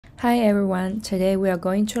Hi everyone, today we are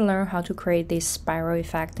going to learn how to create this spiral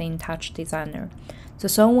effect in TouchDesigner. The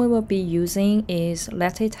song we will be using is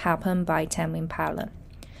Let It Happen by Tame Impala.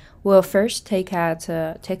 We'll first take a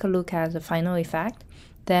look at the final effect,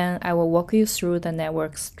 then I will walk you through the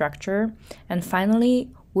network structure, and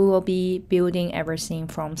finally we will be building everything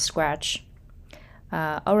from scratch.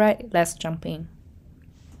 Alright, let's jump in.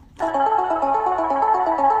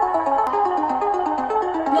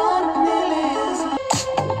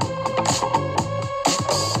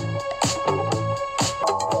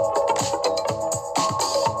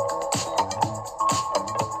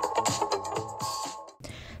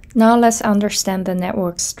 Now let's understand the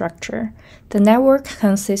network structure. The network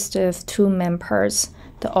consists of two main parts,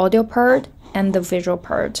 the audio part and the visual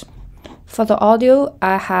part. For the audio,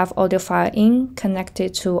 I have audio file in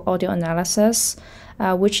connected to audio analysis,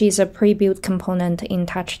 which is a pre-built component in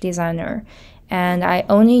TouchDesigner. And I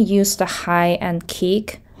only use the high and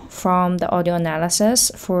kick from the audio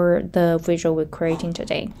analysis for the visual we're creating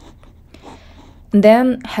today. And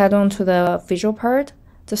then head on to the visual part.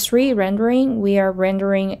 The 3D rendering, we are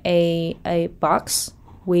rendering a box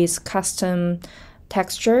with custom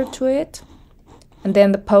texture to it. And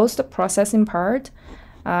then the post-processing part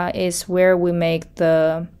is where we make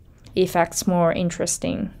the effects more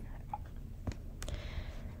interesting.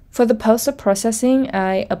 For the post-processing,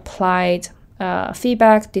 I applied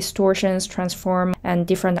feedback, distortions, transform, and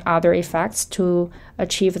different other effects to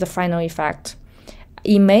achieve the final effect.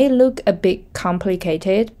 It may look a bit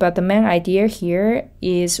complicated, but the main idea here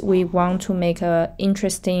is we want to make an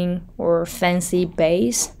interesting or fancy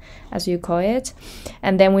bass, as you call it,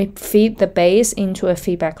 and then we feed the bass into a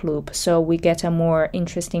feedback loop, so we get a more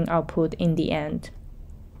interesting output in the end.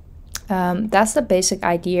 That's the basic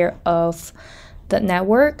idea of the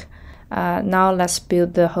network. Now let's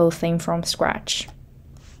build the whole thing from scratch.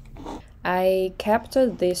 I kept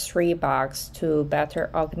these 3 boxes to better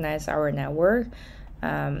organize our network.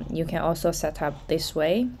 You can also set up this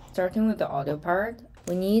way. Starting with the audio part,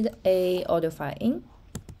 we need a audio file in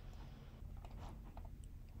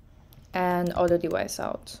and audio device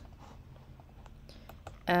out,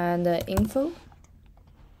 and info,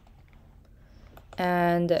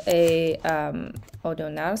 and a audio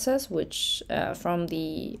analysis, which from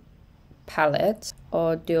the palette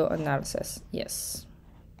audio analysis. Yes,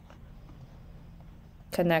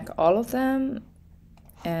 connect all of them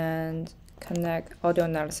and connect audio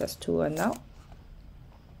analysis to a now,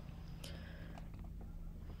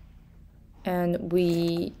 and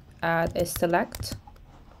we add a select.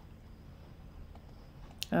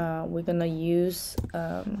 We're gonna use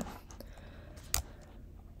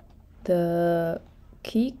the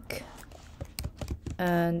kick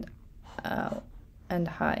and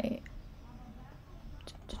high.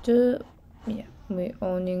 Yeah, we're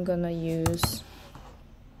only gonna use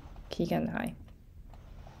kick and high.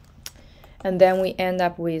 And then we end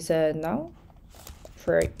up with a null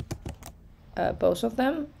for both of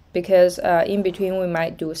them, because in between we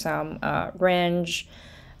might do some range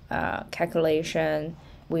calculation.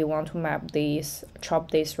 We want to map these, chop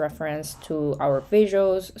this reference to our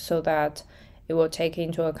visuals so that it will take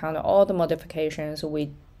into account all the modifications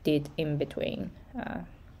we did in between.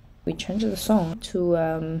 We changed the song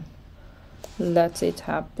to Let It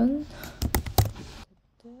Happen.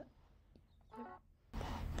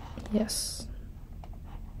 Yes.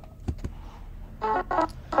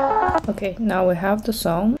 Okay, now we have the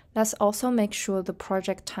song. Let's also make sure the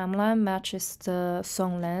project timeline matches the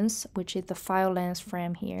song length, which is the file length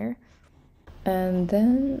frame here. And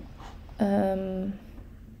then,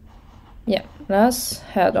 yeah, let's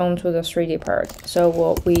head on to the 3D part. So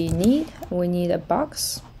what we need a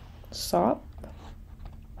box, stop,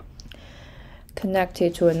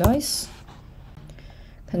 connected to a noise,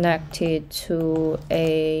 connected to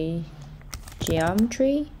a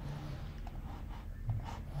geometry,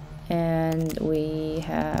 and we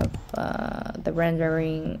have the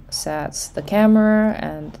rendering sets the camera,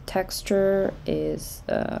 and the texture is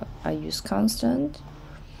I use constant,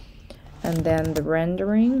 and then the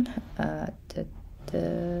rendering,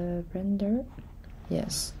 the render,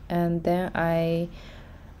 yes, and then I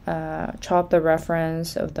chop the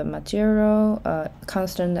reference of the material,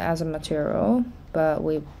 constant as a material, but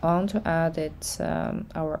we want to add it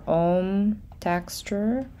our own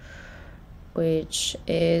texture, which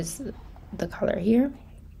is the color here.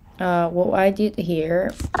 What I did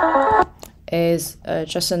here is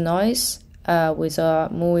just a noise with a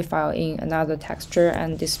movie file in another texture,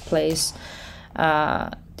 and displace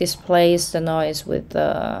the noise with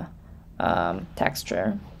the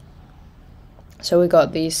texture. So we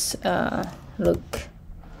got this look.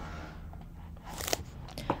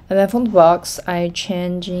 And then from the box, I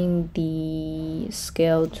changing the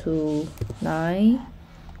scale to 9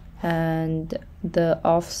 and the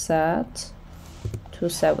offset to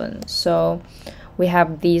 7. So we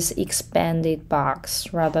have this expanded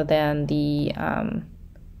box rather than the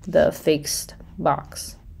fixed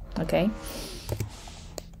box. Okay.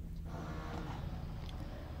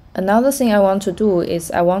 Another thing I want to do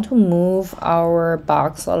is I want to move our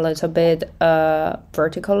box a little bit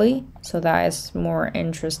vertically, so that is more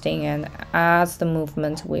interesting and adds the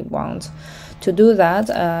movement we want. To do that,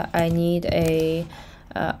 I need a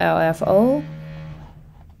LFO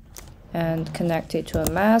and connect it to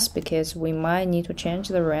a mask because we might need to change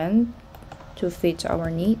the range to fit our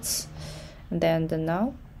needs. And then the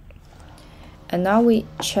now. And now we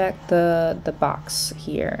check the box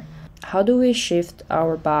here. How do we shift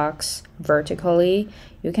our box vertically?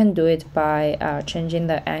 You can do it by changing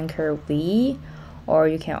the anchor V, or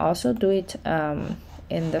you can also do it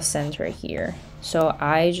in the center here. So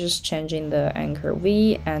I just changing the anchor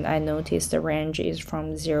V, and I notice the range is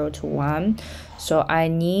from 0 to 1. So I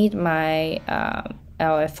need my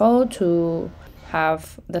LFO to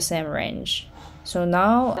have the same range. So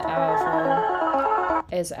now the LFO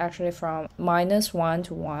is actually from -1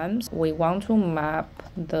 to 1. We want to map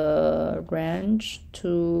the range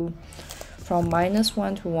to from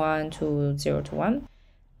 -1 to 1 to 0 to 1.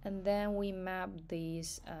 And then we map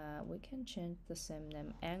these, we can change the same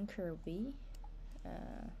name, anchor V,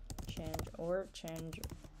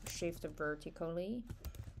 shift vertically,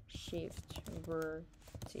 shift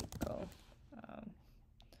vertical.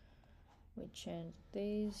 We change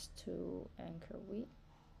these to anchor V,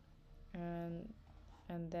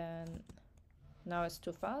 and then now it's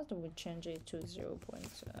too fast, we change it to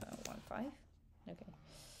 0.15. Okay.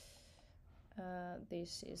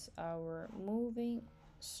 This is our moving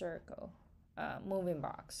circle, moving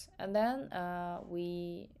box. And then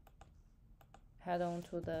we head on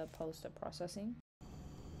to the post-processing.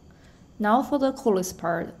 Now for the coolest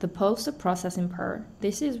part, the post-processing part.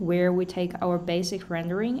 This is where we take our basic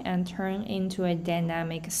rendering and turn into a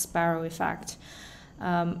dynamic spiral effect.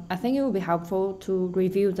 I think it will be helpful to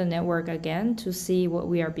review the network again to see what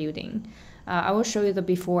we are building. I will show you the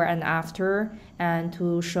before and after, and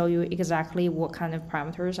to show you exactly what kind of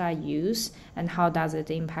parameters I use and how does it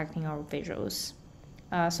impacting our visuals.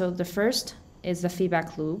 So the first is the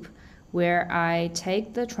feedback loop, where I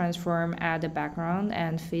take the transform, add the background,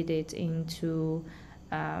 and feed it into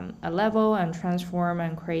a level and transform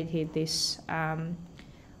and created this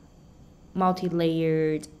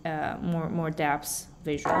multi-layered, more depth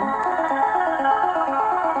visual.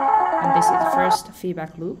 And this is the first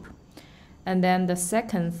feedback loop. And then the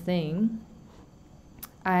second thing,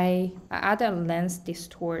 I add a lens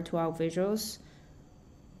distort to our visuals.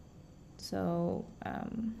 So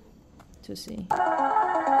to see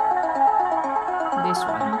this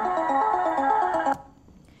one.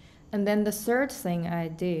 And then the third thing I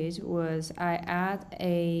did was I add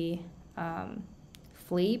a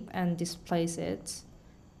flip and displace it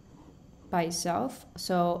by itself.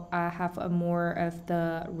 So I have a more of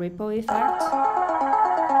the ripple effect.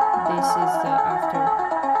 This is the after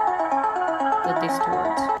the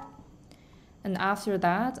distort. And after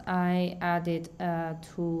that, I added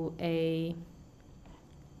to a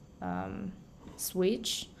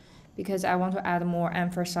switch because I want to add more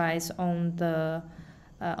emphasis on the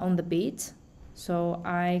beat. So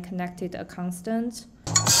I connected a constant.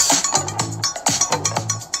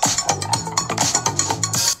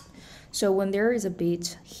 So when there is a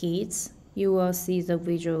beat hits, you will see the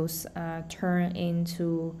visuals turn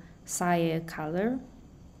into cyan color.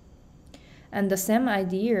 And the same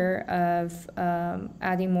idea of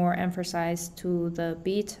adding more emphasis to the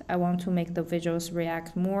beat, I want to make the visuals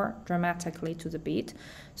react more dramatically to the beat.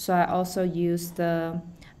 So I also use the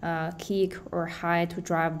kick or high to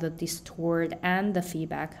drive the distort and the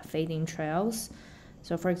feedback fading trails.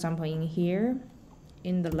 So for example, in here,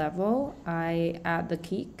 in the level, I add the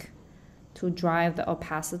kick to drive the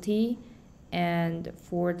opacity. And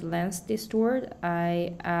for the lens distort,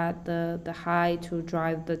 I add the high to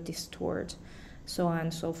drive the distort, so on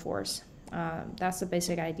and so forth. That's the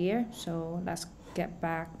basic idea. So let's get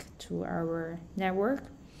back to our network.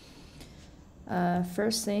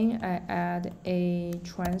 First thing, I add a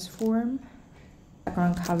transform,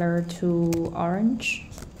 background color to orange,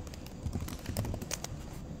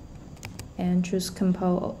 and choose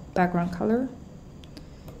compose background color.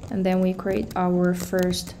 And then we create our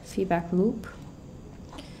first feedback loop.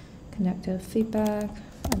 Connect the feedback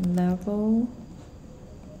and level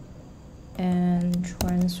and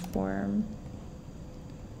transform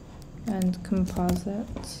and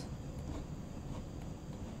composite.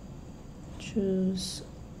 Choose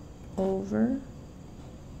over.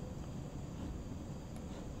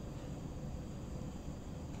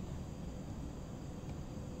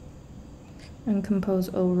 And compose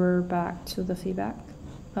over back to the feedback,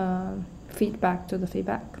 feedback to the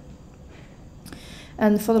feedback.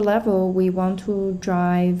 And for the level, we want to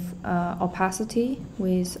drive opacity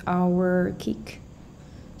with our kick.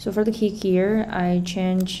 So for the kick here, I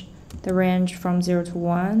change the range from 0 to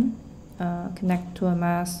 1, connect to a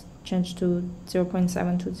mask, change to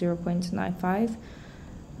 0.7 to 0.95.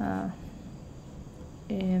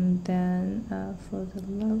 And then for the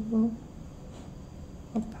level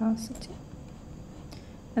opacity.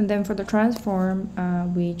 And then for the transform,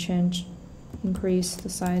 we increase the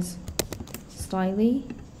size slightly,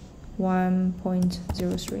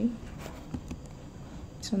 1.03.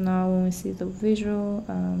 So now when we see the visual,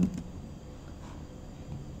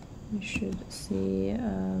 we should see,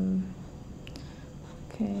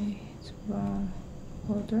 okay, it's wrong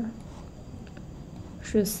order.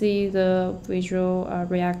 Should see the visual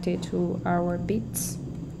reacted to our beats.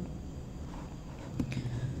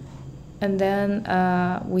 And then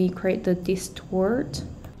we create the distort.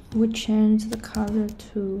 We change the color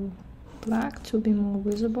to black to be more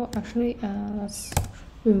visible. Actually, let's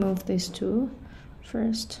remove these two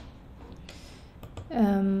first.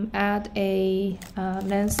 Add a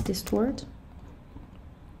Lens Distort.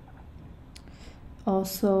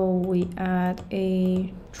 Also, we add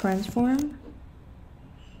a transform.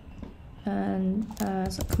 And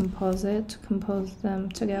as a composite, compose them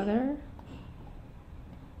together.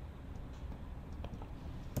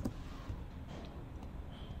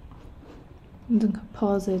 The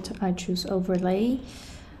composite, I choose overlay.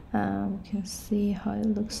 We can see how it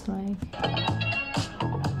looks like.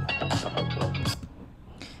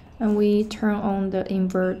 And we turn on the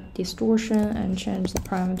invert distortion and change the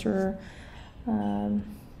parameter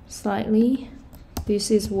slightly.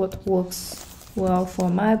 This is what works well for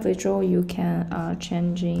my visual. You can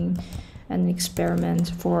changing and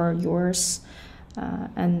experiment for yours.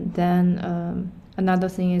 And then another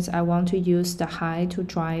thing is I want to use the high to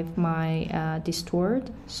drive my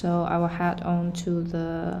distort. So I will head on to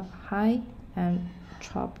the high and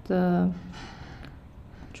chop the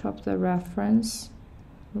reference.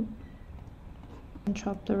 And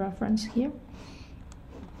chop the reference here,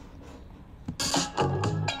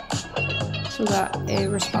 so that it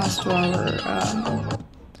responds to our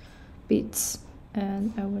beats.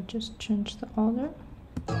 And I will just change the order,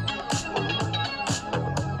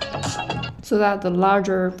 so that the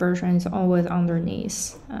larger version is always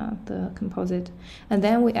underneath the composite. And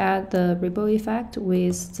then we add the ripple effect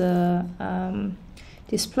with the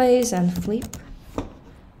displace and flip.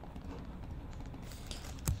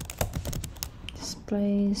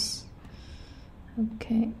 Displace.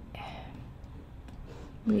 Okay.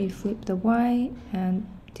 We flip the Y and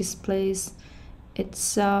displace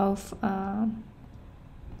itself. And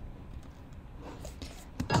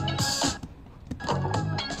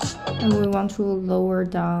we want to lower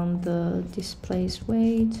down the displace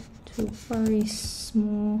weight to very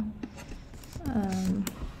small,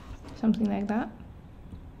 something like that.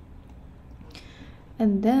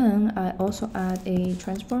 And then I also add a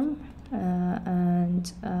transform,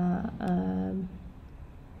 and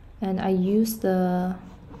I use the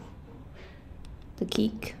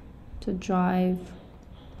kick to drive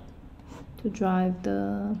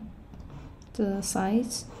the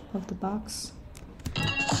size of the box.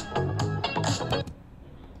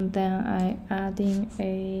 And then I adding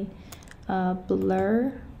a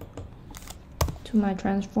blur to my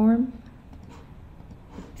transform.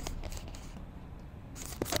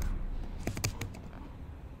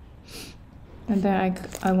 And then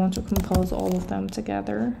I want to compose all of them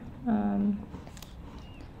together.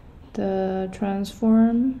 The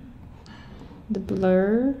transform, the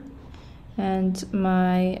blur, and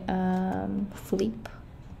my flip,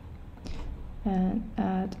 and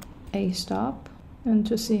add a stop, and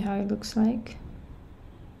to see how it looks like.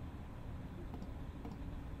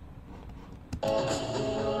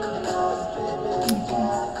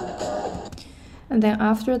 And then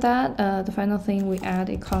after that, the final thing, we add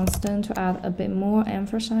a constant to add a bit more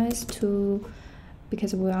emphasis to,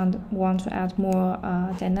 because we want to add more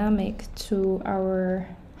dynamic to our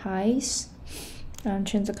highs, and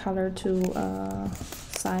change the color to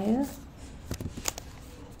Saya.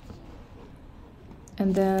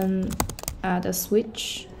 And then add a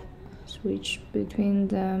switch between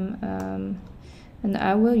them, and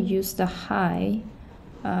I will use the high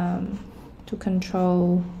to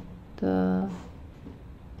control the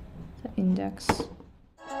index.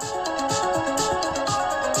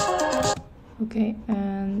 Okay,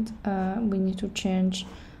 and we need to change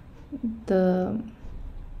the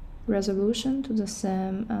resolution to the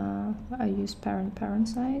same. I use parent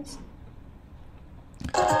size.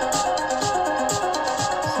 So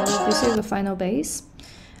this is the final base,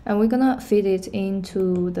 and we're gonna feed it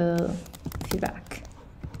into the feedback,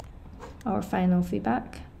 our final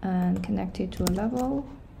feedback, and connect it to a level,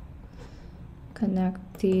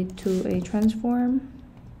 connect it to a transform,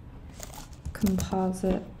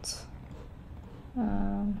 composite,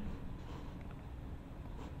 and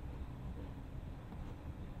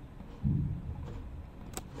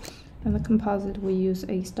the composite we use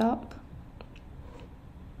a stop.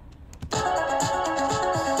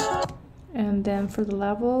 And then for the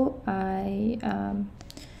level, I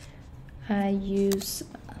use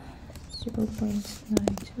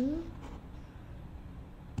 0.92.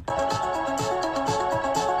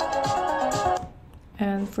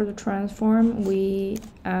 And for the transform, we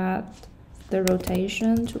add the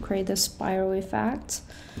rotation to create the spiral effect.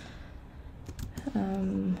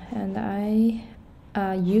 And I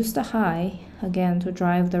use the high again to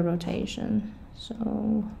drive the rotation.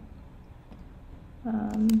 So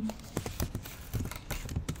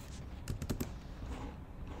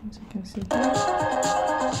as you can see here,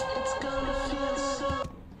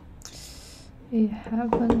 it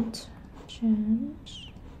haven't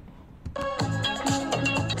changed.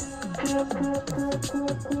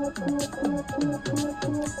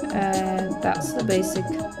 And that's the basic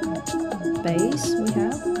base we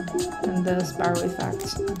have, and the spiral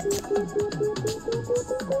effect.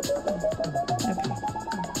 Okay.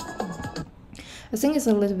 I think it's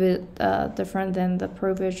a little bit different than the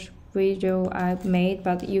previous video I've made,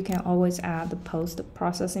 but you can always add the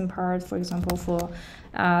post-processing part, for example, for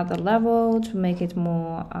the level to make it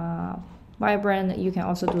more vibrant. You can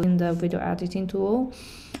also do in the video editing tool.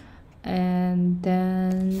 And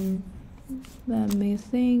then let me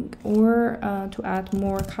think, or to add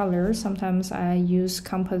more colors, sometimes I use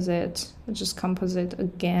composite, just composite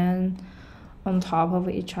again on top of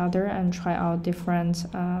each other and try out different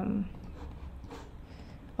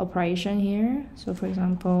operation here. So for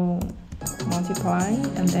example, multiply,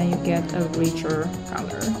 and then you get a richer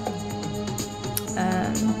color.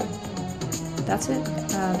 And that's it.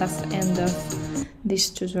 That's the end of this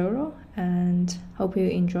tutorial, and hope you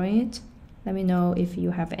enjoy it. Let me know if you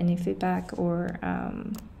have any feedback or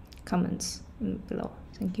comments below.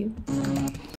 Thank you.